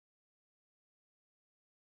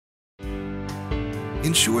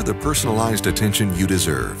Ensure the personalized attention you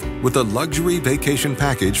deserve with a luxury vacation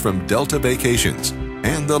package from Delta Vacations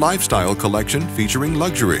and the Lifestyle Collection featuring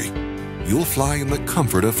luxury. You'll fly in the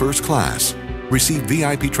comfort of first class, receive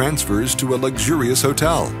VIP transfers to a luxurious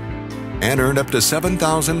hotel, and earn up to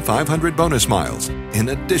 7,500 bonus miles in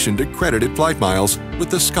addition to credited flight miles with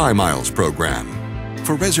the Sky Miles program.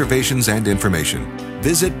 For reservations and information,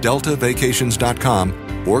 visit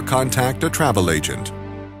deltavacations.com or contact a travel agent.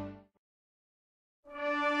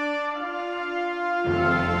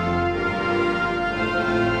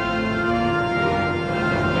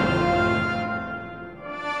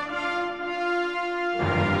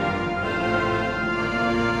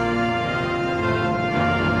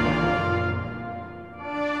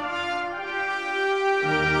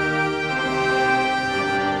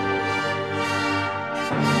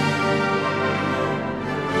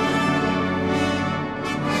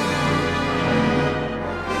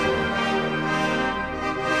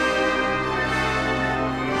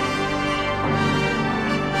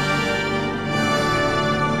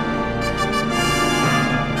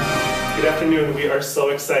 Good afternoon. We are so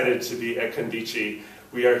excited to be at Condici.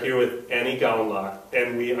 We are here with Annie Gowanlock,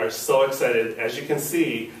 and we are so excited. As you can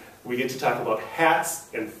see, we get to talk about hats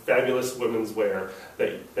and fabulous women's wear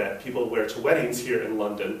that people wear to weddings here in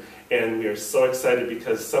London. And we are so excited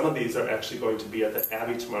because some of these are actually going to be at the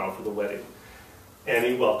Abbey tomorrow for the wedding.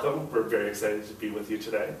 Annie, welcome. We're very excited to be with you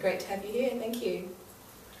today. Great to have you here. Thank you.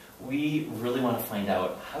 We really want to find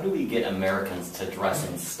out, how do we get Americans to dress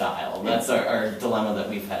in style? That's our dilemma that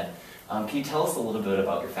we've had. Can you tell us a little bit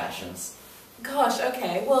about your fashions? Gosh,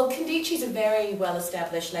 okay. Well, Condici is a very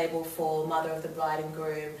well-established label for mother of the bride and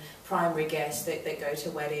groom, primary guests that go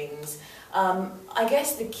to weddings. I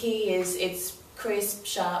guess the key is it's crisp,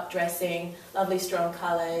 sharp dressing, lovely strong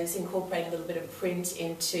colours, incorporating a little bit of print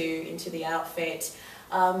into the outfit.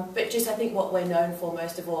 But just I think what we're known for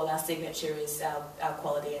most of all, our signature is our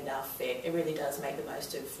quality and our fit. It really does make the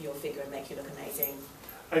most of your figure and make you look amazing.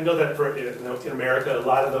 I know that in America, a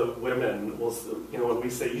lot of the women will, when we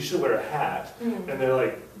say you should wear a hat, and they're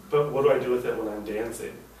like, but what do I do with it when I'm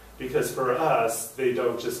dancing? Because for us, they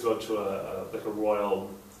don't just go to a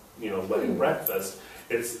royal, wedding breakfast.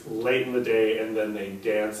 It's late in the day, and then they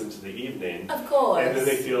dance into the evening. Of course. And then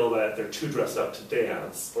they feel that they're too dressed up to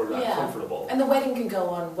dance or not comfortable. And the wedding can go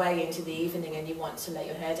on way into the evening, and you want to let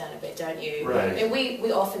your hair down a bit, don't you? Right. And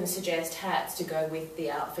we often suggest hats to go with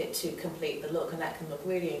the outfit to complete the look, and that can look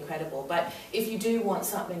really incredible. But if you do want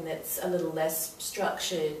something that's a little less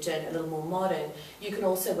structured and a little more modern, you can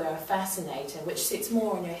also wear a fascinator, which sits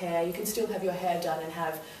more on your hair. You can still have your hair done and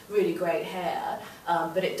have really great hair,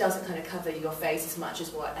 but it doesn't kind of cover your face as much as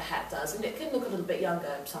what a hat does, and it can look a little bit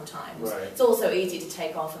younger sometimes. Right. It's also easy to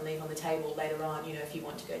take off and leave on the table later on, if you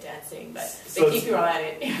want to go dancing, but keep your eye on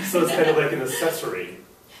it. So it's kind of like an accessory.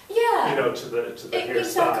 Yeah. To the hairstyle.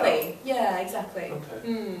 Exactly. Yeah, exactly.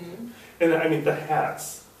 Okay. And I mean the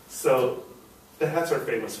hats. So the hats are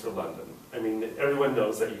famous for London. I mean, everyone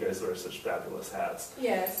knows that you guys wear such fabulous hats.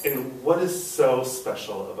 Yes. And what is so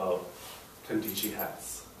special about Condici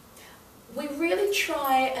hats? We really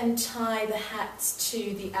try and tie the hats to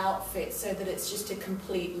the outfit so that it's just a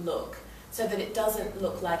complete look, so that it doesn't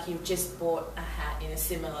look like you've just bought a hat in a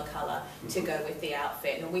similar colour to go with the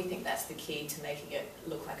outfit. And we think that's the key to making it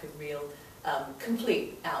look like a real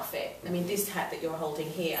complete outfit. I mean, this hat that you're holding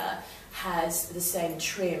here has the same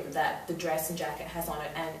trim that the dress and jacket has on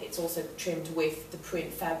it, and it's also trimmed with the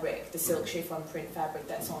print fabric, the silk chiffon print fabric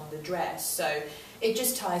that's on the dress. So it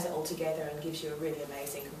just ties it all together and gives you a really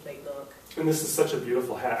amazing complete look. And this is such a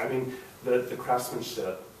beautiful hat. I mean, the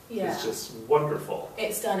craftsmanship is just wonderful.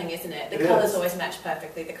 It's stunning, isn't it? The colours always match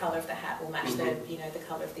perfectly. The colour of the hat will match the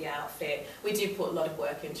colour of the outfit. We do put a lot of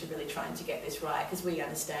work into really trying to get this right, because we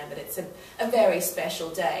understand that it's a very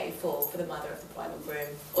special day for the mother of the bride or groom,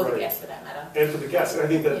 or the guest for that matter. And for the guests. And I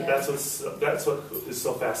think that's what is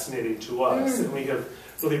so fascinating to us. And we have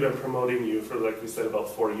really been promoting you for, like we said, about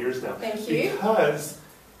 4 years now. Thank you. Because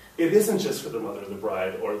it isn't just for the mother of the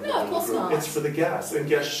bride or the mother of the groom. It's for the guests. And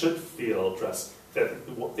guests should feel dressed, that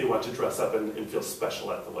they want to dress up and feel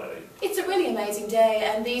special at the wedding. It's a really amazing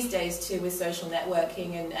day, and these days too, with social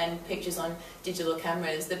networking and pictures on digital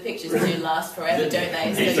cameras, the pictures do last forever, don't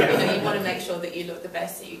they? So you want to make sure that you look the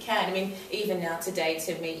best that you can. I mean, even now today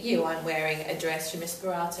to meet you, I'm wearing a dress from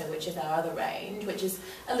Esperato, which is our other range, which is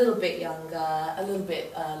a little bit younger, a little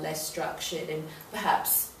bit less structured, and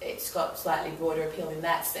perhaps it's got slightly broader appeal in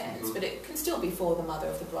that sense, but it can still be for the mother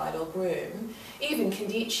of the bride or groom. Even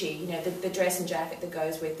Condici, the dress and jacket that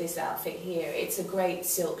goes with this outfit here, it's a great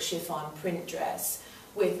silk chiffon print dress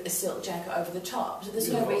with a silk jacket over the top. So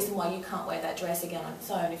there's no reason why you can't wear that dress again on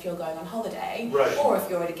its own if you're going on holiday, or if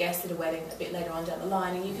you're at a guest at a wedding a bit later on down the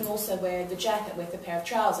line. And you can also wear the jacket with a pair of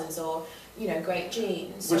trousers or, you know, great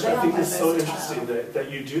jeans. Which I think is so interesting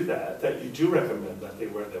that you do that you do recommend that they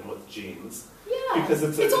wear them with jeans. Yeah, because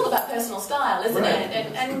it's all about personal style, isn't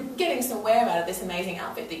it? And getting some wear out of this amazing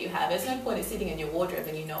outfit that you have. There's no point in sitting in your wardrobe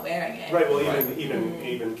and you not wearing it. Right. Well,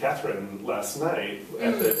 even Catherine last night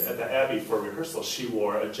at the Abbey for rehearsal, she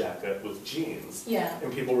wore a jacket with jeans. Yeah.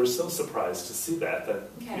 And people were so surprised to see that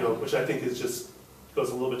you know, which I think is just goes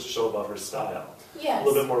a little bit to show about her style. Yes. A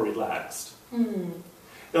little bit more relaxed.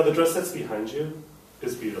 Now the dress that's behind you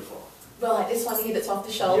is beautiful. Right, this one here that's off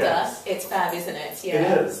the shoulder, it's fab, isn't it?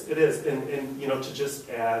 Yeah. It is. And you know, to just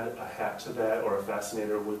add a hat to that or a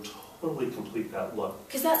fascinator would totally complete that look.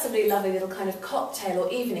 Because that's a really lovely little kind of cocktail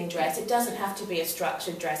or evening dress. It doesn't have to be a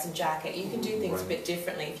structured dress and jacket. You can do things a bit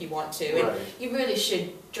differently if you want to. And you really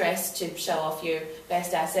should dress to show off your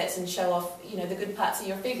best assets and show off, you know, the good parts of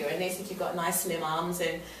your figure. And if you've got nice slim arms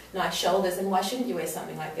and nice shoulders, then why shouldn't you wear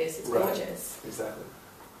something like this? It's gorgeous. Exactly.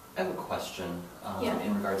 I have a question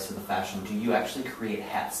in regards to the fashion. Do you actually create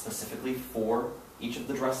hats specifically for each of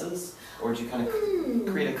the dresses? Or do you kind of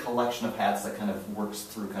create a collection of hats that kind of works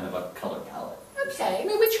through kind of a color palette? Okay, I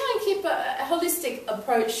mean, we try and keep a holistic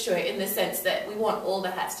approach to it in the sense that we want all the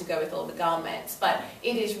hats to go with all the garments, but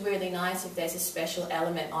it is really nice if there's a special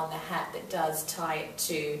element on the hat that does tie it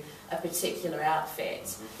to a particular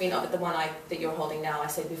outfit. I mean, the one that you're holding now, I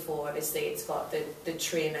said before, obviously it's got the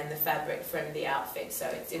trim and the fabric from the outfit, so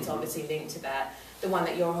it's obviously linked to that. The one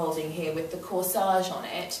that you're holding here with the corsage on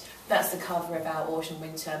it, that's the cover of our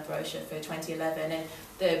autumn-winter brochure for 2011, and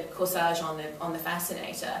the corsage on the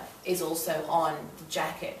fascinator is also on the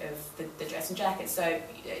jacket of the dress and jacket, so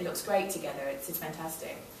it looks great together. It's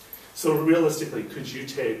fantastic. So realistically, could you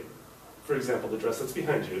take, for example, the dress that's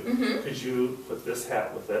behind you, could you put this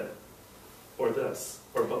hat with it, or this,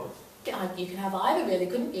 or both? You could have either, really,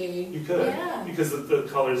 couldn't you? You could, because the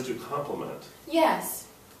colors do complement. Yes.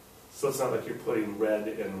 So it's not like you're putting red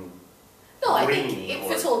and no, I think if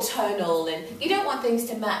it's all tonal, and you don't want things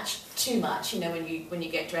to match too much, you know, when you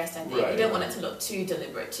get dressed, I think. You don't want it to look too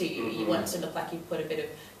deliberate to you. You want it to look like you've put a bit of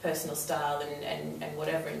personal style and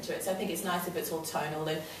whatever into it. So I think it's nice if it's all tonal,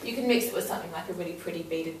 and you can mix it with something like a really pretty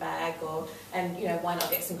beaded bag, and you know, why not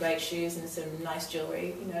get some great shoes and some nice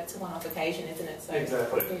jewellery? You know, it's a one-off occasion, isn't it? So,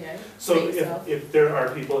 exactly. You know, so if there are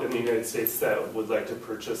people in the United States that would like to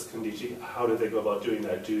purchase Condici, how do they go about doing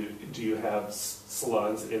that? Do you have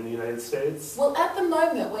salons in the United States? Well, at the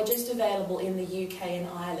moment we're just available in the UK and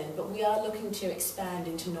Ireland, but we are looking to expand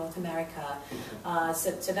into North America.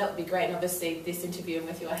 So that would be great, and obviously this interview and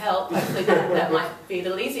with your help, hopefully that might be a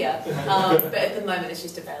little easier. But at the moment it's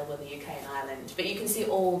just available in the UK and Ireland. But you can see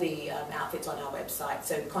all the outfits on our website,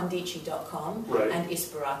 so condici.com and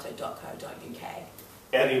ispirato.co.uk.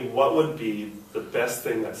 Annie, what would be the best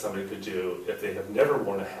thing that somebody could do if they have never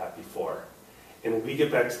worn a hat before? And we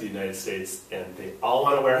get back to the United States and they all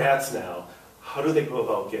want to wear hats now. How do they go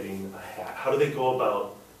about getting a hat? How do they go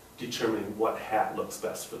about determining what hat looks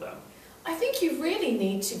best for them? I think you really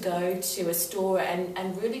need to go to a store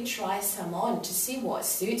and really try some on to see what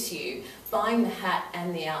suits you. Buying the hat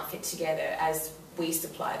and the outfit together as we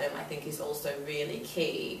supply them, I think, is also really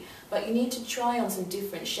key. But you need to try on some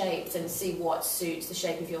different shapes and see what suits the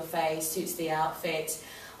shape of your face, suits the outfit.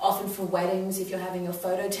 Often for weddings, if you're having your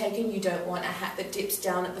photo taken, you don't want a hat that dips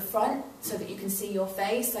down at the front so that you can see your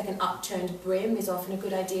face. Like an upturned brim is often a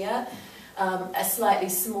good idea. A slightly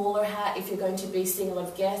smaller hat if you're going to be seeing a lot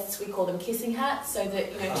of guests. We call them kissing hats, so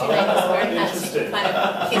that, you know, two ladies wearing hats, you can kind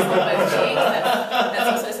of kiss on both cheeks.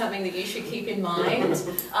 That's also something that you should keep in mind.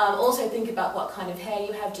 Also think about what kind of hair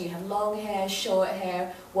you have. Do you have long hair, short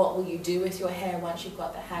hair? What will you do with your hair once you've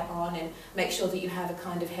got the hat on? And make sure that you have a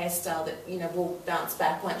kind of hairstyle that, you know, will bounce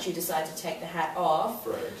back once you decide to take the hat off.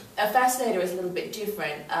 Right. A fascinator is a little bit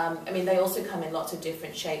different. I mean, they also come in lots of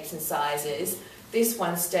different shapes and sizes. This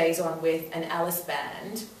one stays on with an Alice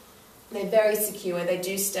band. They're very secure, they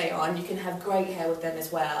do stay on. You can have great hair with them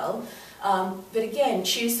as well. But again,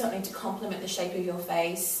 choose something to complement the shape of your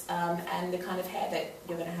face and the kind of hair that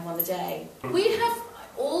you're going to have on the day. We have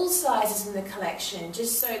all sizes in the collection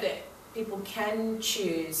just so that people can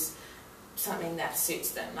choose something that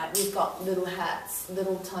suits them. Like we've got little hats,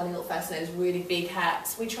 little tiny little fascinators, really big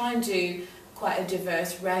hats. We try and do quite a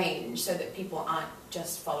diverse range so that people aren't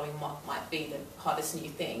just following what might be the hottest new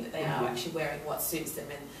thing, that they are actually wearing what suits them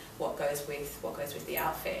and what goes with the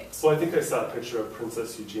outfit. Well, I think I saw a picture of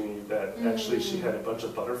Princess Eugenie that actually she had a bunch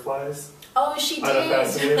of butterflies. Oh, she on did. A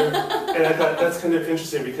fascinator. And I thought that's kind of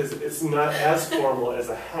interesting because it's not as formal as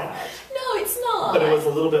a hat. No, it's not. Oh. But it was a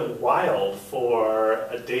little bit wild for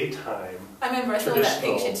a daytime. I remember I saw that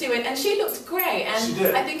picture too, and she looked great, and She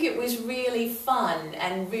did. I think it was really fun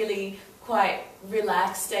and really quite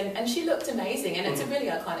relaxed, and she looked amazing, and it's a really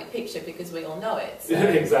iconic picture because we all know it. So,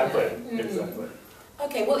 Exactly, yeah. exactly.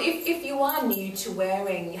 Okay, well, if you are new to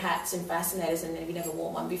wearing hats and fascinators and you've never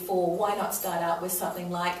worn one before, why not start out with something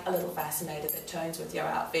like a little fascinator that tones with your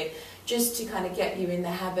outfit, just to kind of get you in the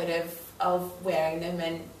habit of wearing them,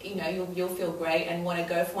 and you'll feel great and want to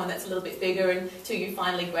go for one that's a little bit bigger until you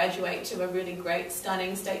finally graduate to a really great,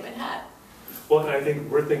 stunning statement hat. Well, and I think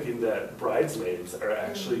we're thinking that bridesmaids are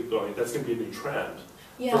actually that's going to be a new trend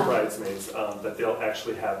for bridesmaids, that they'll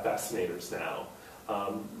actually have fascinators now.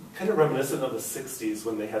 Kind of reminiscent of the 60s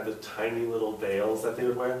when they had the tiny little veils that they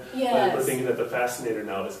would wear. Yes. We're thinking that the fascinator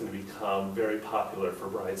now is going to become very popular for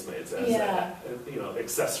bridesmaids as a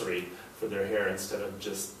accessory for their hair instead of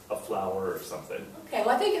just a flower or something. Okay,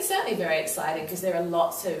 well, I think it's certainly very exciting because there are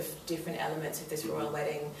lots of different elements of this royal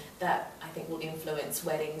wedding that I think will influence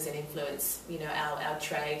weddings and influence, our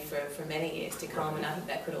trade for many years to come, and I think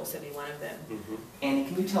that could also be one of them. Annie,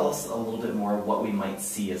 can you tell us a little bit more what we might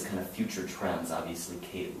see as kind of future trends? Obviously,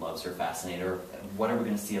 Kate loves her fascinator. What are we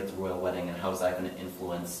going to see at the royal wedding, and how is that going to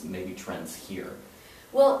influence maybe trends here?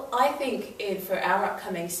 Well, I think for our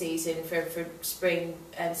upcoming season, for spring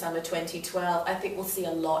and summer 2012, I think we'll see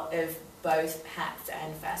a lot of both hats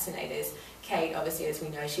and fascinators. Kate, obviously, as we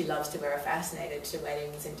know, she loves to wear a fascinator to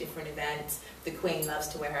weddings and different events. The Queen loves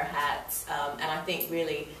to wear her hats. And I think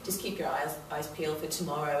really just keep your eyes peeled for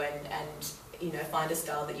tomorrow and find a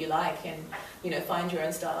style that you like and, find your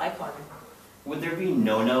own style icon. Would there be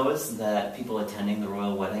no-nos that people attending the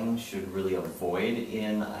royal wedding should really avoid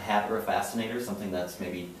in a hat or a fascinator, something that's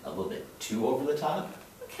maybe a little bit too over the top?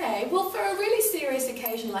 Okay, well, for a really serious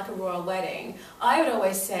occasion like a royal wedding, I would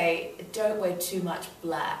always say don't wear too much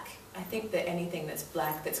black. I think that anything that's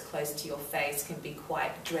black that's close to your face can be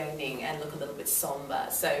quite draining and look a little bit somber.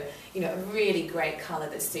 So, a really great colour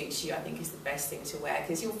that suits you, I think, is the best thing to wear,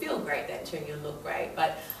 because you'll feel great then too and you'll look great.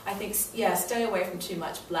 But I think, stay away from too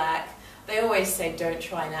much black. They always say don't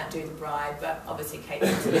try and outdo the bride, but obviously Kate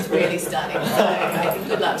is really stunning, so I think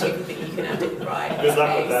good luck to you if you think you can outdo the bride. Good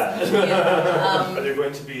luck with that. Yeah. Are there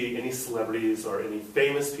going to be any celebrities or any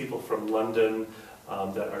famous people from London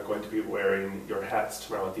that are going to be wearing your hats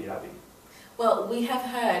tomorrow at the Abbey? Well, we have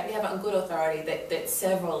it on good authority that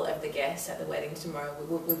several of the guests at the wedding tomorrow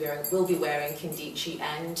will be wearing Condici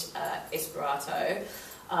and Esperato.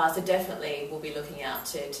 So definitely we'll be looking out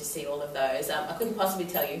to see all of those. I couldn't possibly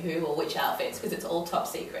tell you who or which outfits because it's all top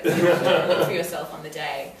secret. So you have to look for yourself on the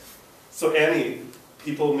day. So Annie,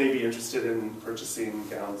 people may be interested in purchasing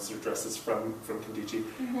gowns or dresses from Condici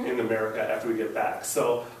in America after we get back.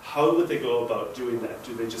 So how would they go about doing that?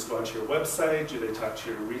 Do they just go onto your website? Do they talk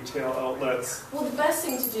to your retail outlets? Well, the best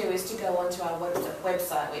thing to do is to go onto our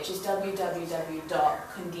website, which is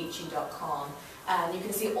www.condici.com. And you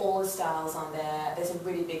can see all the styles on there. There's a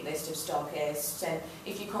really big list of stockists, and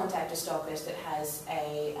if you contact a stockist that has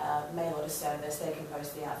a mail order service, they can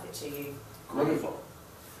post the outfit to you. Wonderful.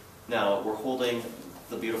 Now, we're holding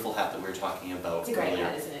the beautiful hat that we were talking about It's a great earlier.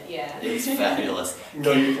 hat, isn't it? Yeah. It's fabulous.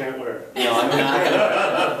 No, you can't wear it. No, I'm not going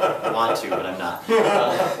to want to, but I'm not.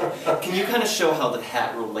 Can you kind of show how the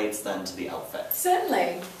hat relates then to the outfit?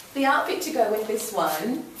 Certainly. The outfit to go with this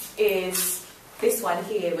one is this one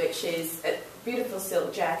here, which is a beautiful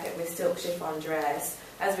silk jacket with silk chiffon dress.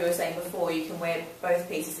 As we were saying before, you can wear both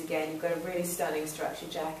pieces again. You've got a really stunning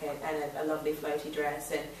structured jacket and a lovely floaty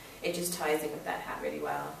dress, and it just ties in with that hat really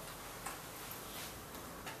well.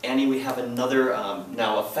 Annie, we have another,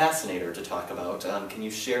 now a fascinator to talk about. Can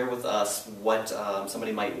you share with us what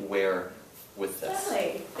somebody might wear with this?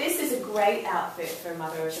 Certainly. This is a great outfit for a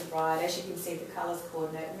mother or a bride. As you can see, the colours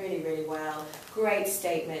coordinate really, really well. Great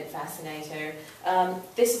statement fascinator.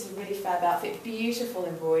 This is a really fab outfit. Beautiful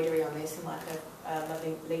embroidery on this and like a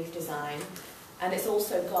lovely leaf design. And it's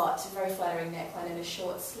also got a very flattering neckline and a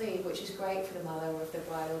short sleeve, which is great for the mother or the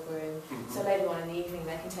bride or groom. So later on in the evening,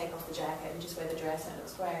 they can take off the jacket and just wear the dress, and it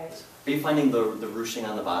looks great. Are you finding the ruching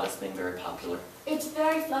on the bodice being very popular? It's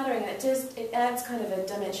very flattering, and it adds kind of a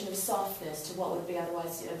dimension of softness to what would be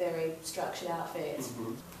otherwise a very structured outfit.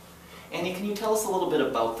 Annie, can you tell us a little bit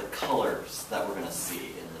about the colors that we're going to see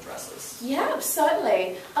in the dresses? Yeah,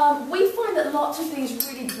 certainly. We find that lots of these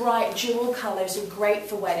really bright jewel colours are great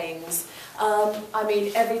for weddings. I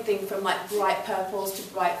mean, everything from like bright purples to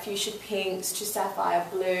bright fuchsia pinks to sapphire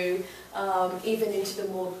blue, even into the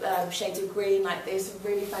more shades of green like this,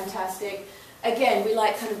 really fantastic. Again, we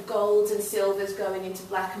like kind of golds and silvers going into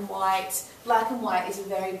black and white. Black and white is a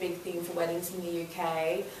very big theme for weddings in the UK.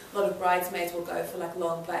 A lot of bridesmaids will go for like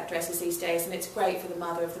long black dresses these days, and it's great for the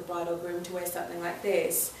mother of the bride or groom to wear something like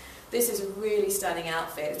this. This is a really stunning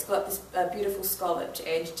outfit. It's got this beautiful scalloped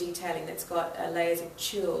edge detailing that's got layers of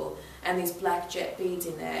tulle and these black jet beads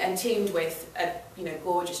in there, and teamed with a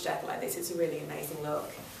gorgeous jacket like this. It's a really amazing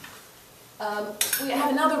look. We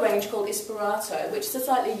have another range called Ispirato, which is a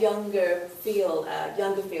slightly younger feel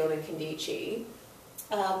than Condici.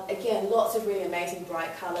 Again, lots of really amazing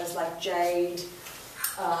bright colours like jade,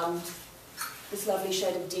 this lovely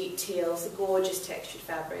shade of deep teal. It's a gorgeous textured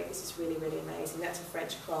fabric. This is really, really amazing. That's a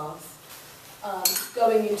French cloth.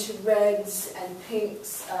 Going into reds and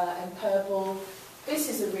pinks and purple. This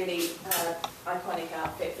is a really iconic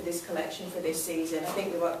outfit for this collection for this season. I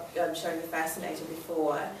think we were showing the Fascinator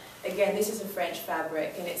before. Again, this is a French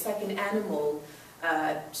fabric, and it's like an animal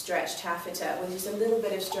stretch taffeta with just a little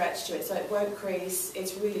bit of stretch to it, so it won't crease.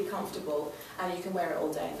 It's really comfortable, and you can wear it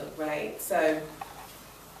all day and look great. So,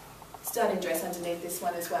 stunning dress underneath this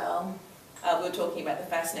one as well. We were talking about the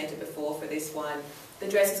Fascinator before for this one. The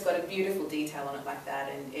dress has got a beautiful detail on it like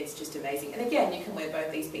that, and it's just amazing. And again, you can wear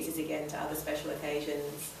both these pieces again to other special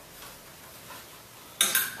occasions.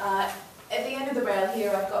 At the end of the rail here,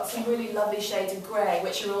 I've got some really lovely shades of grey,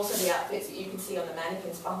 which are also the outfits that you can see on the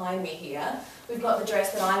mannequins behind me here. We've got the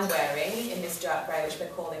dress that I'm wearing in this dark grey, which we're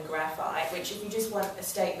calling Graphite, which if you just want a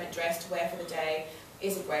statement dress to wear for the day,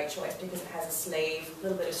 is a great choice because it has a sleeve, a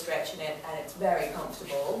little bit of stretch in it, and it's very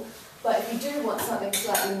comfortable. But if you do want something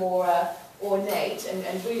slightly more ornate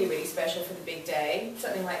and really, really special for the big day,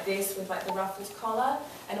 something like this with like the ruffled collar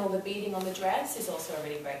and all the beading on the dress is also a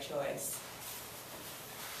really great choice.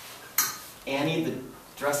 Annie, the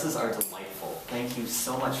dresses are delightful. Thank you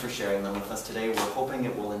so much for sharing them with us today. We're hoping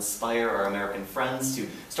it will inspire our American friends to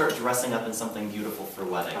start dressing up in something beautiful for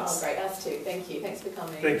weddings. Oh, great. Us too. Thank you. Thanks for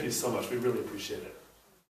coming. Thank you so much. We really appreciate it.